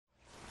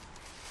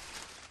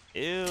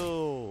Ew.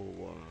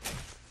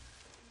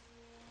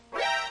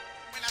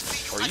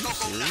 Are you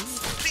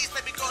serious?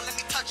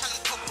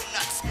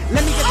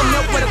 Let me get the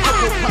milk with a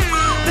cocoa puff.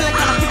 Feeling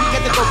kinda free,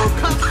 get the go-go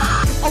cup.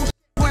 Oh,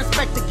 we're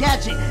Inspector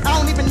Gadget. I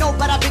don't even know,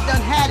 but I've been done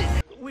had it.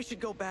 We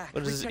should go back.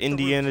 What is this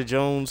Indiana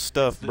Jones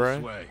stuff,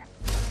 bruh?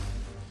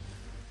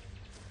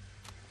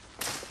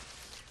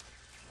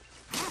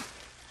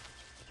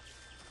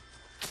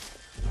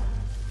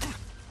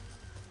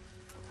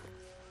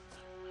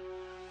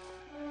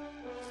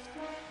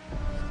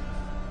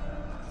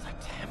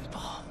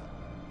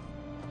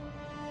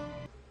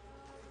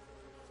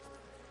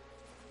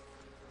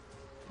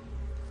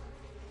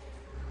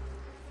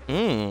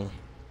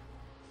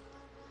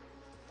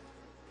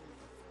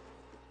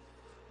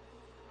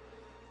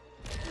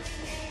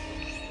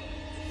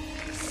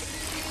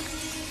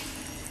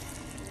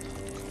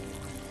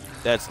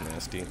 That's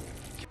nasty.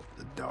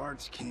 The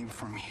darts came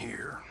from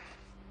here.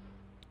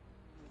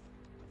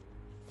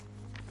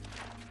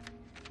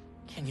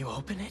 Can you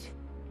open it?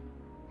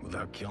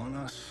 Without killing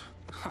us?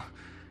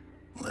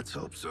 Let's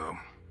hope so.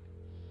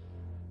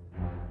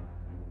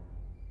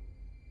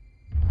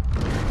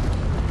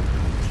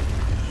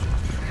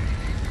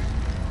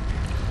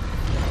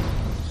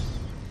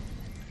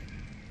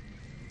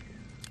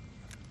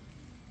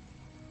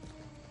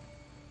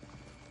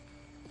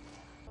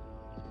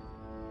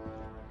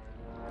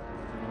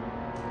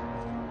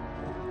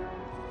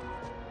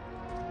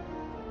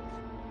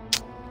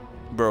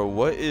 Bro,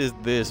 what is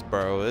this,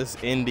 bro? It's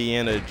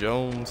Indiana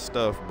Jones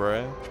stuff,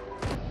 bruh.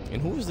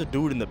 And who's the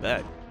dude in the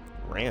back?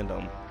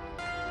 Random.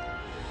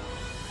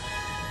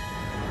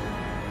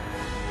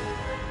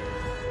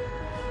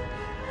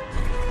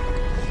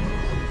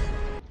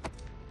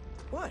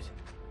 What?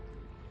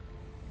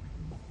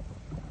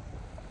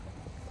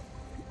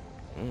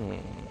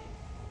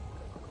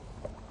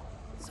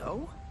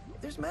 So?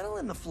 There's metal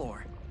in the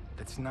floor.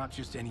 That's not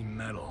just any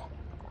metal.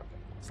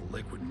 It's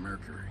liquid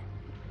mercury.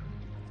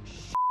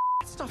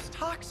 That stuff's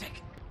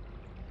toxic.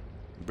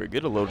 Bro,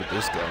 get a load of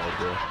this guy,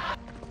 bro.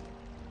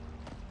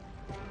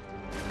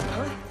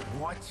 Huh?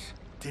 What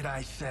did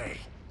I say?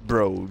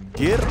 Bro,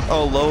 get a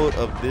load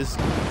of this.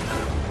 Bro,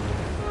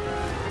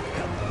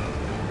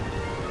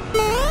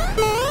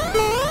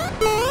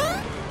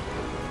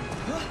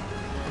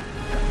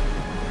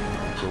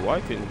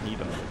 why couldn't he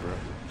die, bro?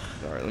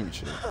 Alright, let me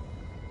check.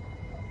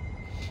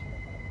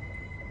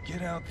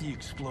 Get out the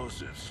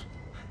explosives.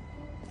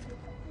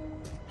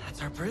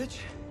 That's our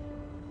bridge?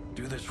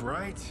 Do this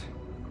right,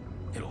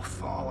 it'll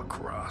fall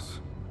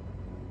across.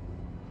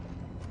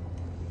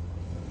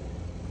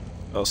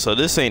 Oh, so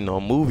this ain't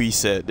no movie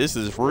set. This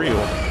is real.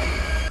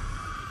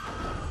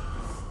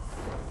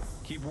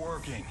 Keep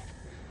working.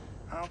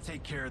 I'll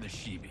take care of the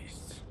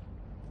she-beasts.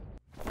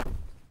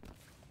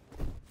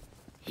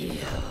 You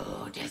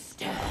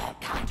disturb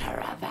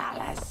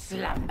Counter-Valor's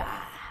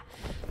slumber.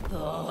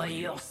 For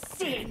your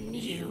sin,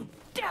 you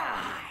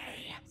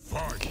die.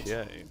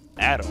 Okay.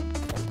 Adam.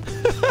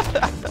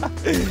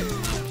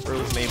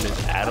 Bro's name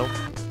is Adam.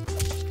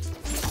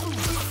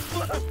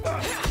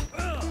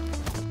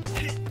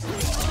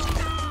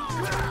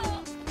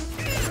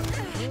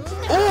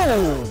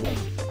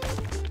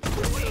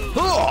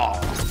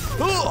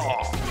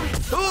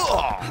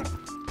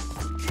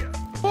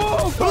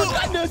 Oh, for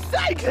goodness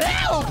sake,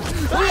 help!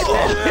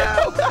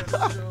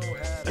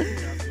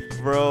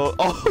 Bro,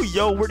 oh,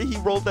 yo, where did he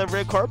roll that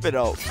red carpet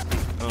out?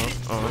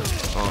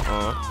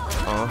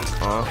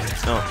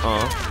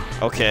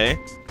 Okay.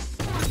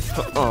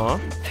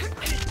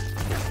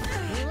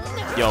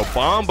 Yo,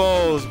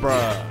 bombos,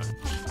 bruh.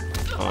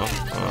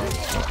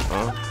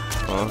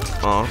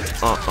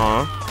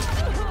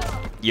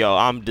 Yo,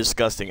 I'm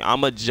disgusting.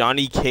 I'm a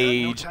Johnny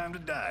Cage. No time to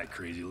die,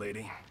 crazy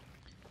lady.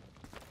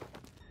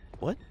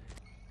 What?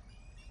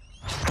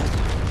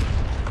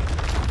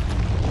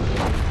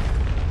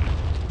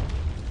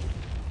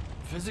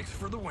 Physics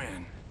for the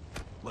win.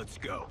 Let's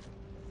go.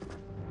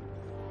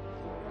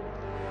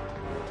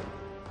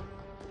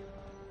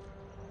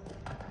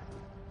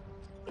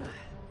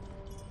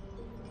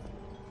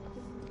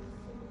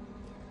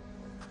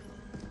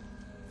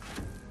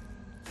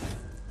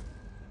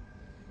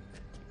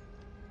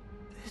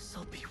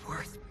 This'll be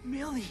worth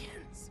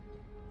millions.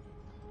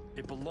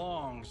 It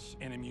belongs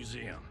in a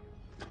museum.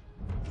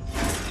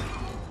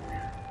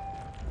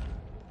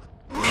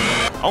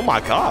 Oh my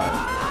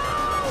god.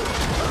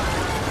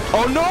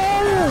 Oh no!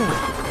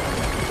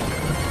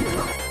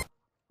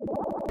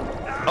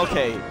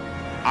 Okay,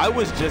 I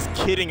was just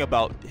kidding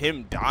about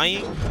him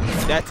dying.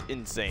 That's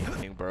insane,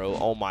 bro.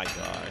 Oh my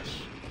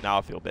gosh. Now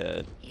I feel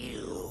bad.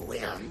 You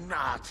will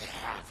not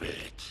have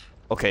it.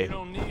 Okay. You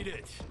don't need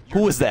it.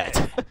 Who is that?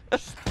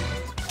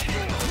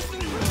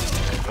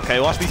 Okay,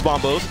 watch these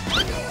bombos.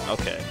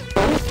 Okay.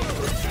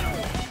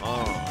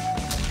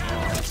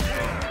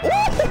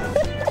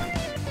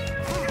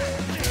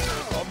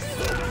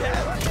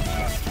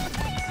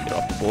 Get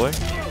off the boy.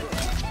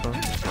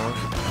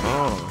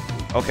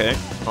 Okay.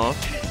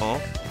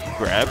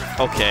 Grab.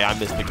 Okay, I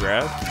missed the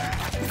grab.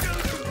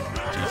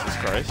 Jesus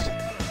Christ.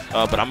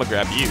 But I'm gonna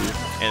grab you,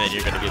 and then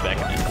you're gonna get back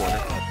in this corner.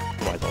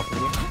 Come Nobody talking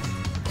to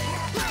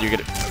me. You're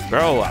gonna,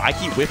 bro. I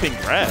keep whipping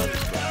grab.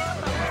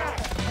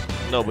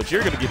 No, but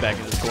you're gonna get back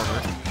in this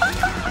corner.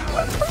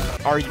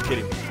 Are you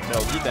kidding me? No,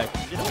 get back.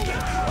 Get on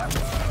back.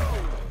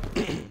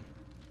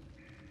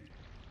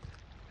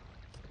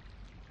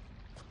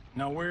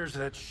 Now where's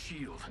that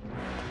shield?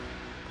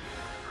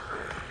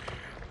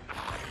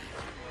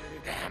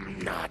 I'm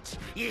not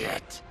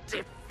yet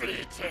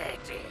defeated.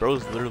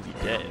 Bro's literally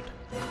dead.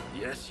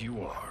 Yes,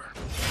 you are.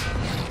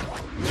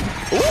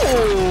 Ooh!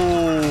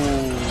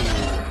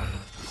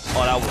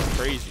 Oh, that was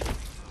crazy.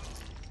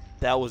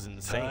 That was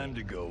insane. Time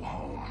to go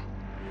home.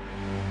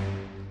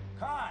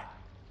 Cut!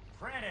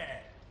 Freddy!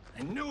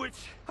 I knew it!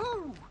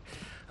 Ooh.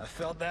 I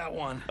felt that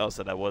one. Oh,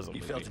 so that wasn't.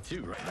 You felt it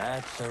too, right?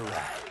 That's a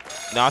wrap.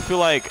 Now I feel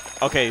like,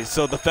 okay,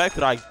 so the fact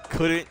that I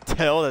couldn't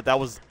tell that that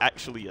was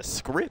actually a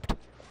script,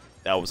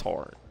 that was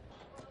hard.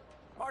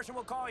 Marsha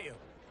will call you.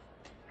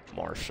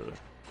 Marsha.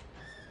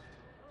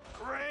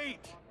 Great!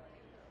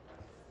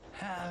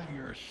 Have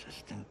your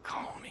assistant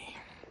call me.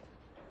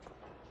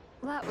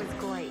 That was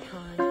great,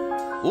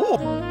 hon.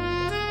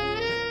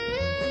 Ooh.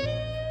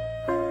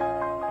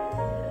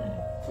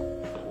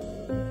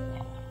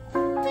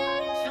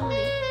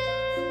 Johnny,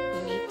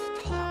 we need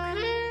to talk.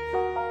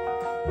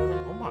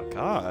 Oh my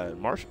God,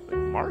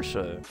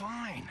 Marsha.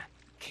 Fine.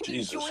 Can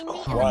you Jesus join me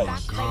in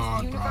Christ. the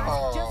Backblaze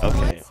universe just Okay,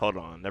 once? hold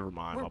on, never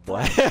mind, We're my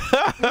boy.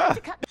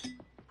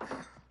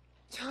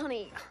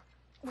 Johnny,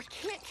 we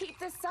can't keep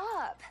this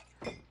up.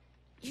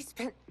 You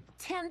spent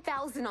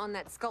 $10,000 on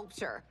that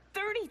sculpture,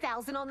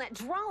 $30,000 on that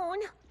drone,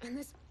 and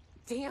this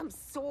damn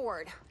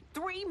sword.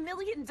 $3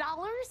 million?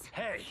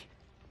 Hey,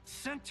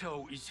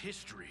 Sento is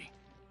history.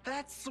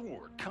 That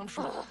sword comes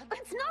from... Ugh,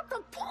 that's not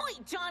the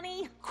point,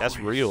 Johnny. That's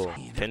real.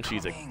 They're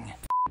Kenshi's a coming.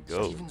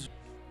 goat. Steven's-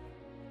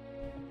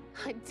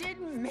 I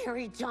didn't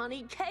marry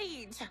Johnny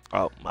Cage.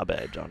 Oh, my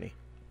bad, Johnny.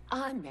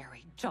 I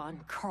married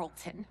John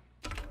Carlton.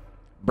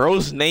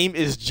 Bro's name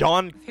is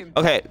John.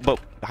 Okay, but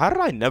how did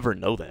I never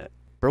know that?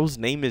 Bro's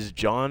name is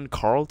John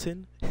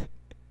Carlton?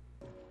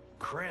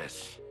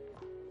 Chris.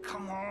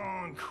 Come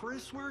on,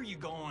 Chris, where are you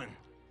going?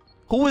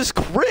 Who is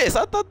Chris?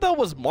 I thought that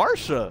was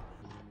Marsha.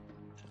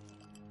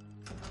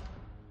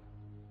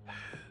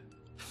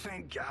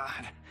 Thank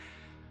God.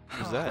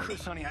 Who's that?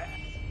 Chris, honey,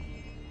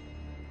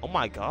 Oh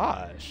my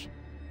gosh.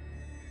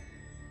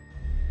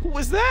 Who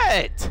was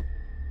that?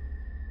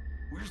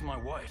 where's my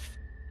wife?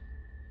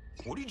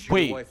 What did you...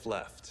 Wait. Your wife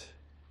left.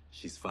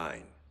 She's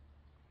fine.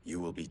 You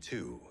will be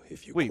too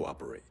if you Wait.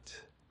 cooperate.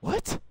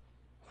 What?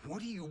 What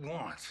do you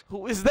want?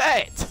 Who is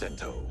that?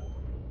 Sento.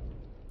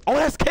 Oh,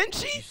 that's You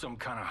Kenshi? some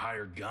kind of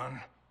hired gun?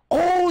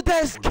 Oh,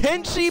 that's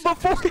Kenshi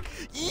before.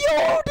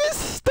 Yo, this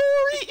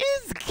story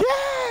is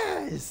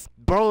gas.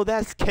 Bro,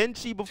 that's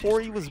Kenshi before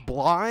he was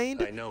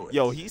blind? I know it.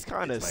 Yo, he's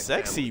kind of It's my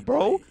sexy, family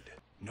bro. blade.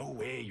 No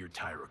way you're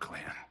Tyra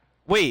Clan.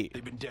 Wait,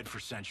 They've been dead for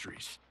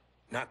centuries.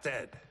 Not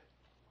dead.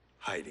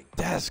 Hiding.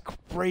 that's With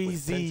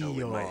crazy, Sento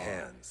in my yo.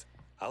 hands,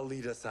 I'll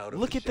lead us out of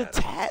Look the at the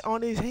shadows. tat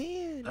on his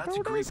hand. That's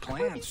bro, a great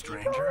plan, crazy,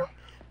 stranger. bro.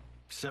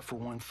 Except for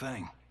one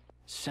thing.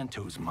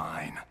 Sento's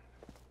mine.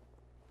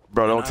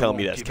 Bro, And don't I tell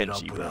me won't that's give it up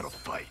Kenshi, without bro. a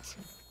fight.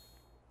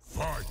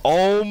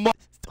 Oh my.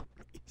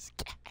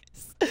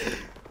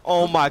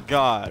 Oh my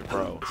God,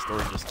 bro. The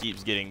story just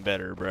keeps getting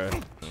better, bro.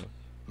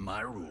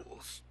 My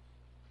rules.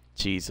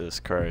 Jesus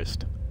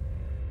Christ.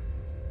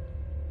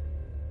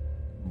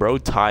 Bro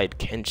tied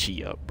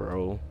Kenshi up,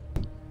 bro.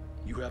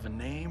 You have a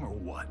name or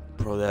what?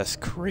 Bro, that's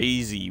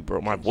crazy,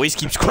 bro. My voice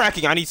keeps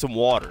cracking. I need some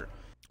water.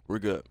 We're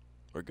good.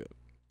 We're good.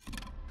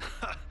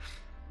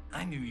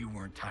 I knew you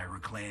weren't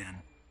Tyra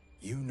Clan.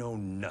 You know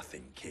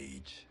nothing,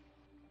 Cage.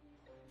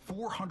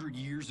 400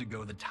 years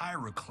ago, the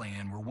Tyra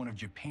clan were one of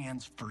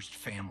Japan's first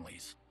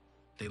families.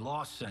 They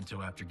lost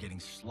Sento after getting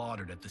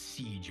slaughtered at the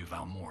siege of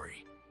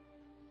Aomori.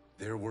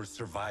 There were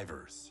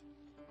survivors.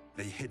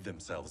 They hid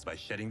themselves by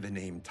shedding the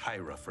name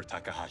Tyra for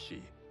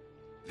Takahashi.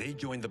 They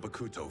joined the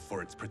Bakuto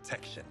for its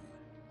protection.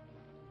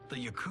 The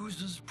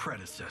Yakuza's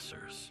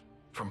predecessors.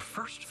 From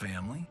first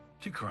family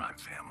to crime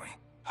family.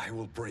 I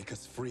will break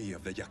us free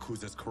of the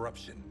Yakuza's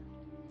corruption.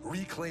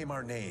 Reclaim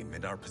our name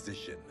and our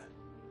position.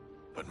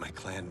 But my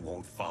clan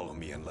won't follow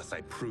me unless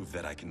I prove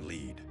that I can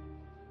lead.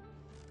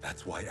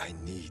 That's why I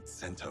need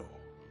Sento.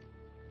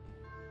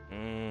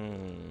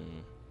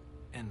 Mm.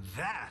 And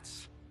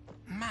that's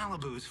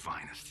Malibu's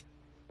finest.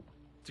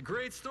 It's a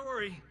great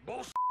story.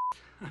 Bullshit.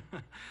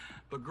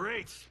 But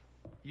great.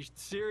 You should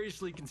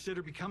seriously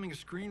consider becoming a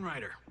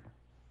screenwriter.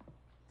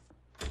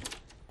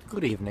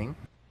 Good evening.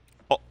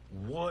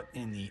 What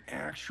in the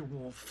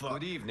actual fuck?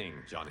 Good evening,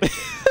 Johnny Cage.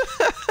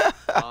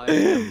 I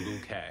am Liu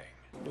Kang,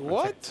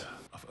 What? protector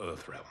of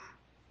Earthrealm.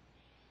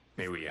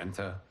 May we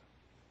enter?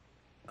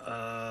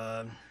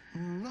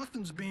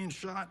 Nothing's being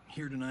shot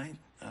here tonight.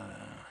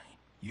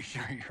 You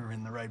sure you're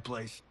in the right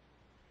place?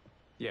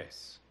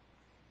 Yes.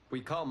 We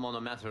come on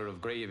a matter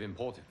of grave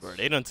importance. Bro,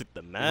 they done took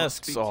the We must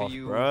masks speak off, to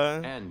you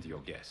bruh. and your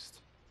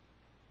guest.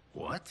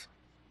 What?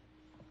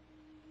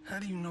 How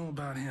do you know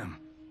about him?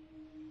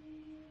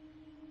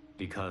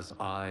 Because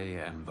I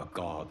am the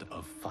god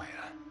of fire.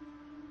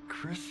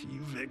 Chris, you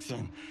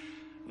vixen.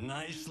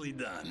 Nicely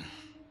done.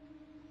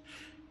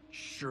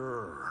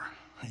 Sure.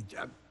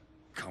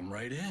 Come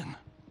right in.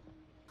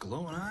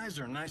 Glowing eyes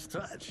are a nice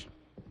touch.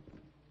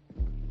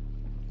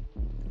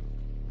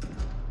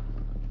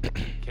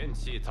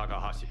 Kenshi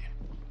Takahashi,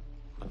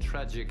 a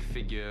tragic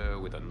figure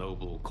with a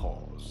noble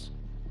cause.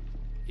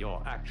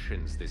 Your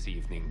actions this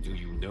evening do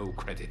you no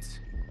credit.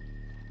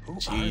 Who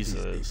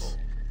Jesus. are these people?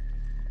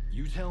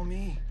 You tell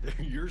me.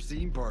 They're your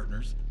scene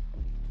partners.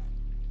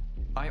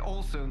 I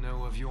also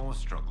know of your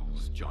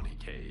struggles, Johnny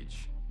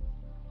Cage.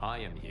 I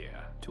am here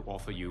to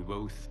offer you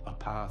both a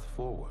path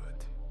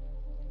forward.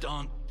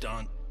 Dun,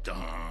 dun,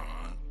 dun.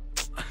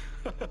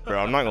 Bro,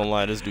 I'm not gonna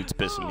lie, this dude's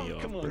pissing me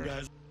off, Come on, bro.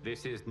 guys.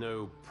 This is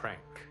no prank.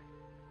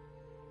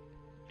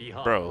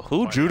 Behind Bro,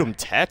 who drew them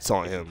tats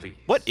on him? Please.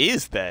 What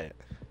is that?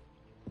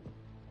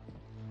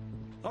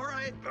 All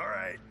right, all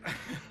right.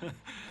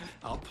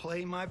 I'll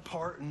play my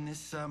part in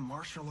this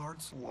martial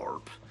arts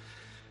LARP.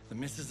 The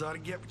missus ought to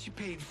get what you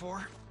paid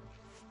for.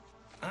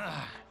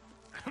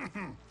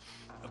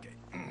 Okay.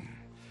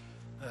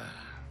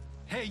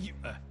 Hey, you.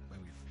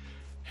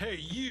 Hey,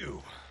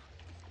 you.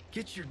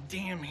 Get your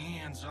damn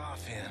hands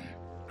off him.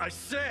 I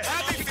said.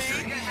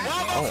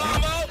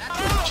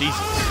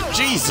 Jesus.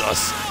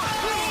 Jesus.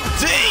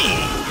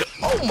 Dang.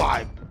 Oh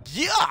my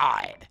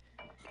God.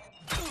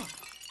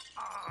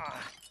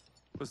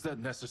 Was that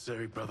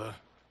necessary, brother?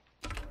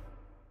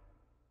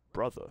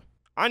 Brother.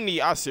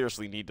 I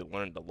seriously need to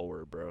learn the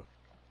lore, bro.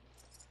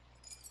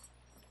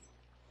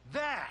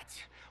 That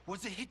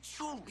was a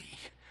Hichuli.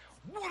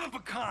 One of a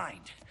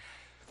kind.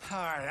 All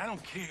right, I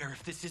don't care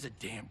if this is a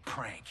damn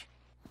prank.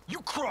 You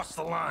crossed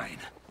the line.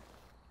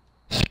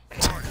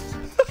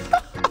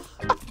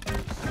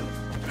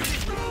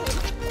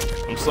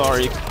 I'm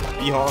sorry,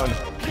 Bihan.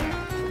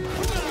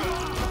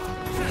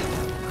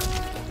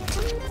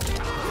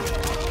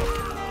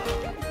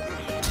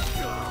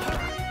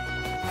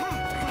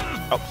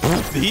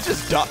 Oh, he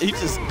just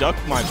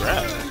ducked my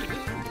grab.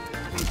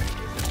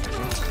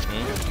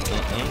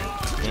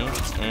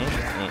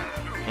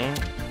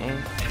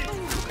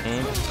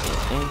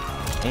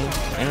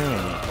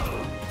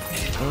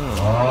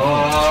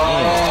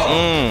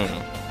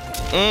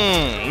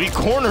 We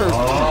cornered.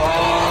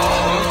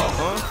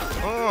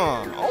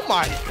 Oh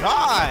my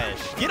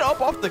gosh! Get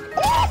up off the.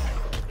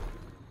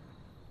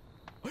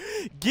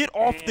 Get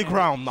off the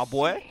ground, my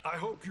boy. I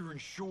hope you're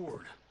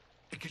insured,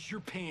 because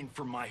you're paying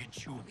for my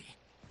Hichuli.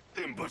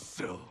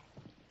 Imbecile!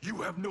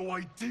 You have no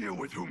idea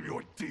with whom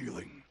you're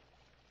dealing.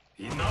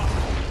 Enough!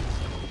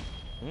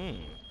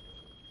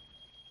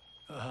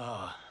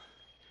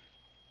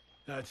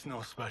 That's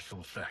no special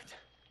effect.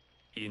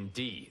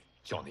 Indeed,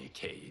 Johnny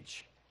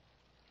Cage.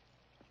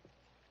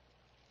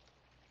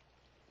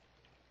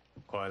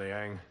 Kuai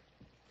Liang.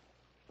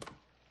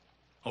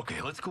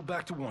 Okay, let's go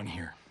back to one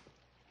here.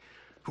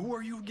 Who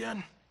are you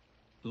again?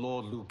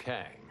 Lord Liu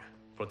Kang,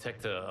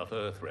 protector of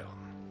Earthrealm,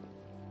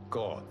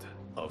 god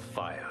of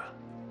fire.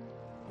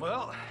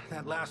 Well,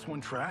 that last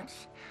one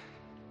tracks.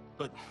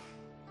 But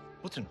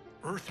what's an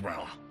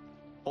Earthrealm?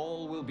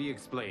 All will be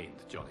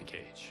explained, Johnny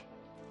Cage.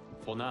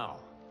 For now,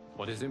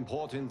 what is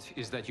important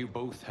is that you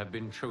both have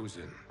been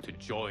chosen to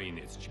join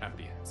its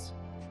champions.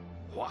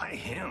 Why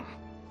him?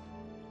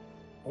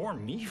 Or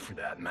me, for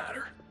that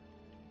matter.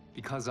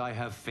 Because I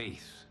have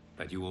faith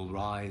that you will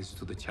rise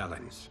to the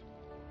challenge.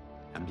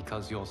 And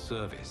because your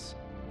service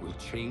will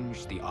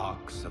change the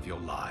arcs of your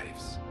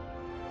lives.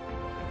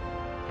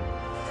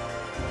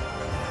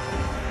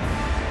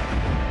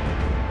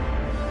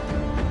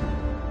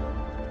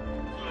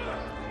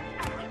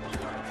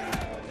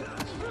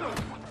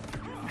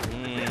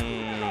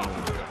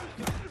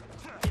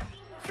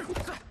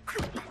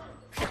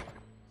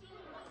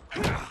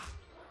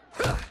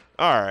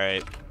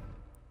 Alright.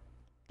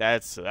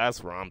 That's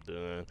what I'm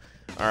doing.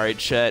 Alright,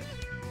 chat.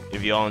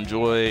 If y'all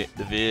enjoy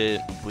the vid,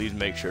 please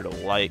make sure to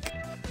like,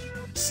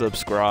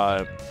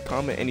 subscribe,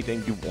 comment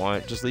anything you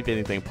want. Just leave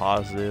anything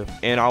positive.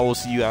 And I will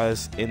see you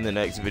guys in the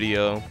next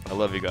video. I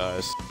love you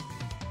guys.